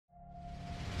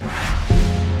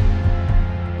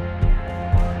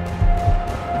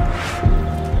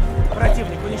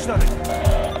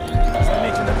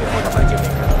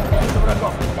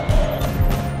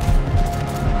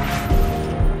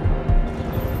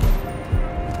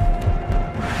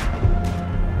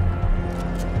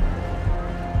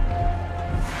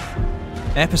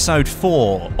Episode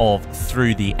 4 of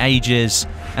Through the Ages,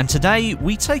 and today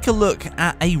we take a look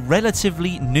at a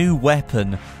relatively new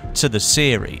weapon to the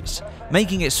series.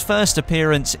 Making its first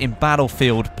appearance in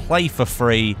Battlefield Play for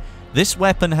Free, this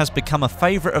weapon has become a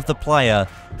favourite of the player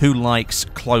who likes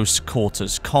close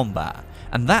quarters combat,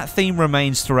 and that theme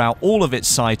remains throughout all of its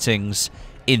sightings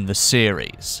in the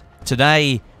series.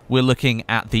 Today we're looking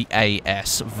at the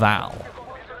AS-VAL.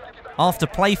 After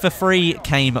Play for Free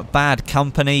came Bad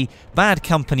Company, Bad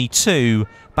Company 2,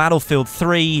 Battlefield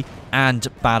 3 and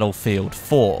Battlefield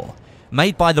 4.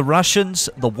 Made by the Russians,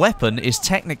 the weapon is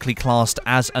technically classed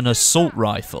as an assault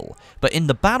rifle, but in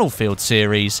the Battlefield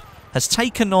series has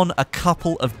taken on a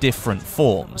couple of different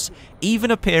forms,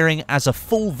 even appearing as a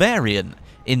full variant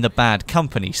in the Bad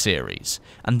Company series,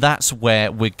 and that's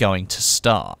where we're going to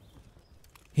start.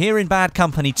 Here in Bad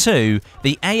Company 2,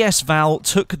 the AS-VAL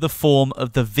took the form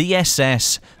of the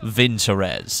VSS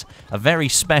Vintorez, a very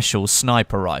special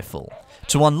sniper rifle.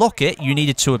 To unlock it, you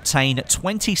needed to obtain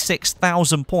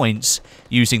 26,000 points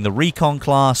using the Recon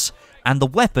class, and the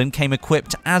weapon came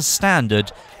equipped as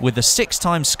standard with a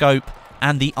 6x scope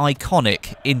and the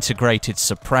iconic integrated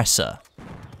suppressor.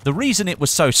 The reason it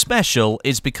was so special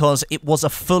is because it was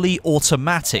a fully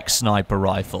automatic sniper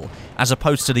rifle, as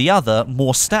opposed to the other,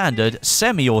 more standard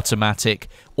semi-automatic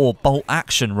or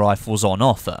bolt-action rifles on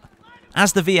offer.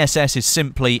 As the VSS is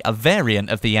simply a variant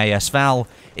of the AS-VAL,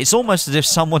 it's almost as if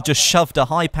someone just shoved a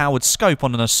high-powered scope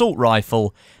on an assault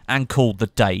rifle and called the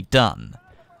day done.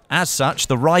 As such,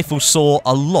 the rifle saw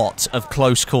a lot of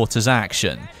close quarters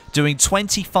action, doing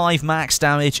 25 max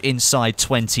damage inside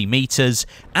 20 meters,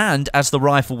 and as the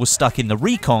rifle was stuck in the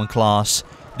Recon class,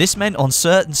 this meant on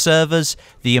certain servers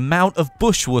the amount of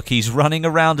bushwookies running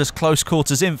around as close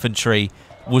quarters infantry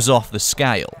was off the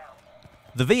scale.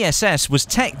 The VSS was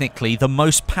technically the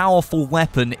most powerful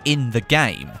weapon in the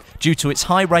game, due to its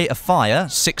high rate of fire,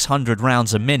 600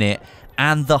 rounds a minute,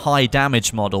 and the high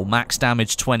damage model, max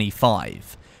damage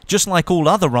 25. Just like all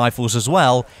other rifles as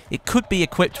well, it could be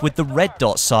equipped with the red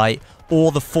dot sight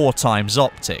or the 4x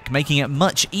optic, making it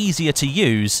much easier to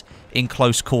use in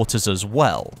close quarters as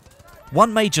well.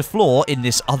 One major flaw in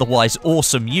this otherwise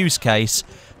awesome use case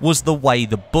was the way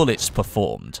the bullets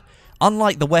performed.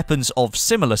 Unlike the weapons of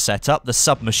similar setup, the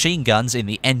submachine guns in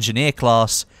the Engineer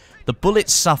class, the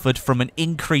bullets suffered from an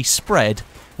increased spread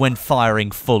when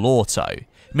firing full auto,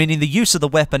 meaning the use of the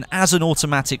weapon as an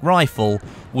automatic rifle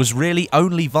was really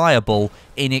only viable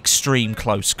in extreme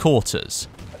close quarters.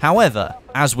 However,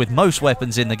 as with most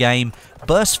weapons in the game,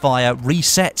 burst fire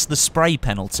resets the spray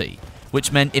penalty,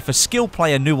 which meant if a skilled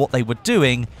player knew what they were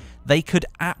doing, they could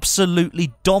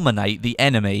absolutely dominate the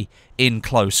enemy in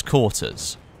close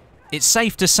quarters. It's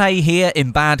safe to say here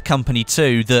in Bad Company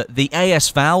 2 that the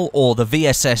AS-VAL or the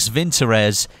VSS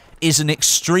Vintorez is an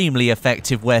extremely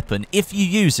effective weapon if you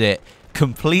use it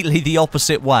completely the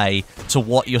opposite way to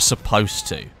what you're supposed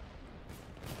to.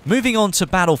 Moving on to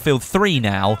Battlefield 3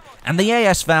 now, and the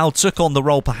AS-VAL took on the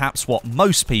role perhaps what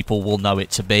most people will know it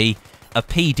to be, a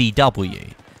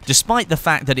PDW. Despite the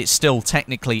fact that it's still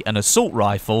technically an assault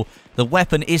rifle, the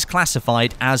weapon is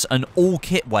classified as an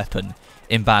all-kit weapon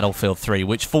in Battlefield 3,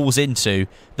 which falls into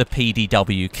the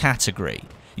PDW category.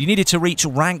 You needed to reach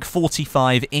rank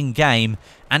 45 in-game,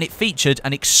 and it featured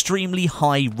an extremely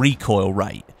high recoil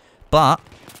rate. But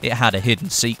it had a hidden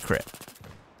secret.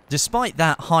 Despite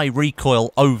that high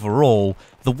recoil overall,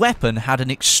 the weapon had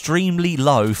an extremely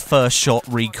low first shot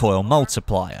recoil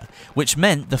multiplier, which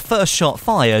meant the first shot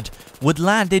fired would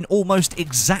land in almost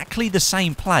exactly the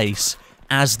same place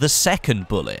as the second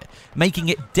bullet, making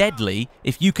it deadly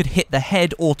if you could hit the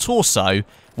head or torso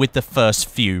with the first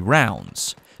few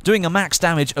rounds. Doing a max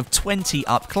damage of 20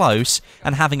 up close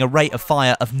and having a rate of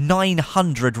fire of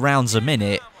 900 rounds a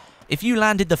minute, if you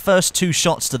landed the first 2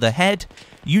 shots to the head,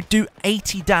 you'd do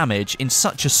 80 damage in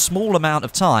such a small amount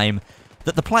of time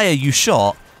that the player you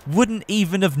shot wouldn't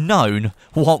even have known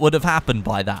what would have happened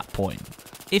by that point.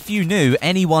 If you knew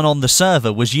anyone on the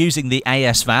server was using the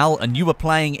AS-VAL and you were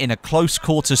playing in a close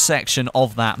quarters section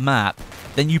of that map,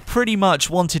 then you pretty much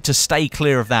wanted to stay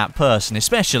clear of that person,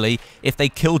 especially if they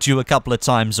killed you a couple of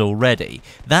times already.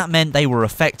 That meant they were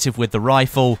effective with the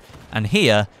rifle, and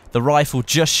here, the rifle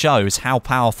just shows how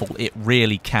powerful it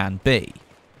really can be.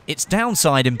 Its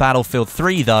downside in Battlefield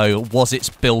 3 though was its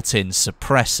built-in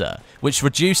suppressor, which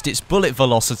reduced its bullet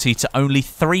velocity to only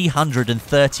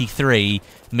 333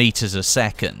 meters a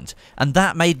second, and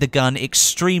that made the gun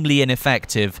extremely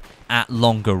ineffective at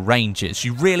longer ranges.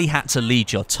 You really had to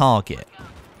lead your target.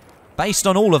 Based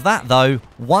on all of that though,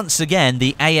 once again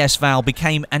the AS-VAL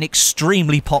became an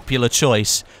extremely popular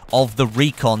choice of the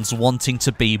recons wanting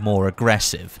to be more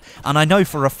aggressive. And I know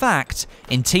for a fact,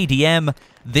 in TDM,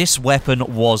 this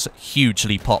weapon was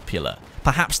hugely popular.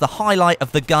 Perhaps the highlight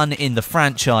of the gun in the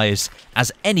franchise,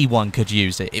 as anyone could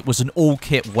use it. It was an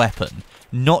all-kit weapon,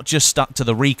 not just stuck to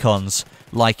the recons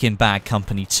like in Bad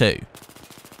Company 2.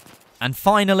 And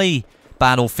finally,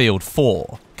 Battlefield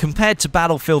 4. Compared to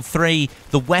Battlefield 3,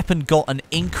 the weapon got an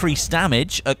increased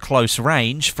damage at close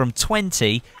range from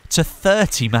 20 to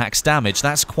 30 max damage.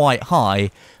 That's quite high,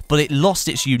 but it lost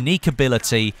its unique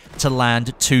ability to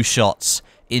land 2 shots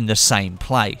in the same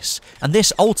place. And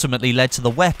this ultimately led to the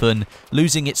weapon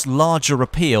losing its larger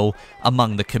appeal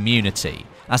among the community,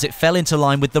 as it fell into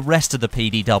line with the rest of the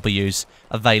PDWs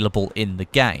available in the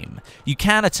game. You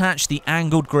can attach the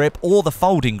angled grip or the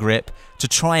folding grip to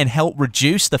try and help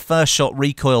reduce the first shot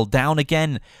recoil down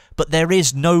again, but there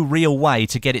is no real way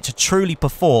to get it to truly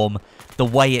perform the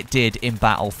way it did in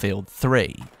Battlefield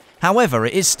 3. However,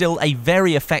 it is still a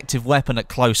very effective weapon at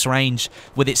close range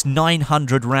with its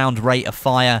 900 round rate of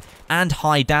fire and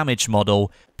high damage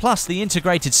model, plus the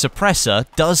integrated suppressor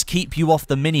does keep you off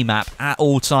the minimap at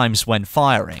all times when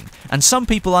firing, and some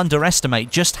people underestimate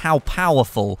just how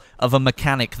powerful of a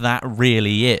mechanic that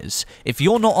really is. If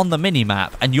you're not on the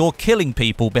minimap and you're killing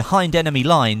people behind enemy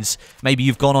lines, maybe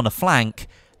you've gone on a flank,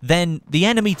 then the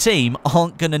enemy team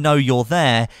aren't going to know you're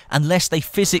there unless they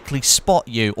physically spot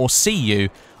you or see you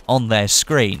on their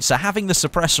screen. So having the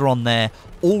suppressor on there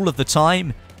all of the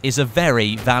time is a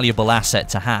very valuable asset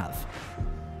to have.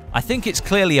 I think it's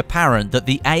clearly apparent that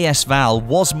the AS-VAL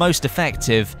was most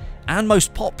effective and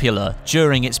most popular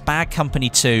during its Bad Company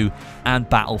 2 and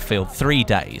Battlefield 3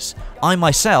 days. I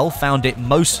myself found it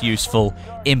most useful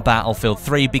in Battlefield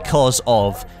 3 because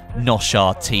of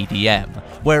Noshar TDM,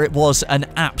 where it was an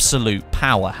absolute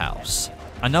powerhouse.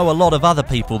 I know a lot of other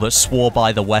people that swore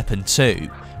by the weapon too.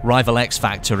 Rival X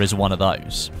Factor is one of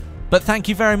those. But thank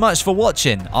you very much for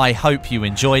watching. I hope you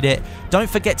enjoyed it. Don't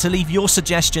forget to leave your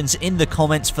suggestions in the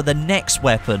comments for the next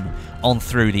weapon on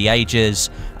Through the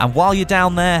Ages. And while you're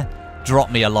down there,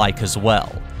 drop me a like as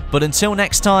well. But until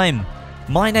next time,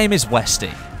 my name is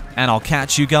Westy, and I'll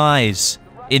catch you guys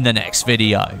in the next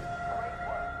video.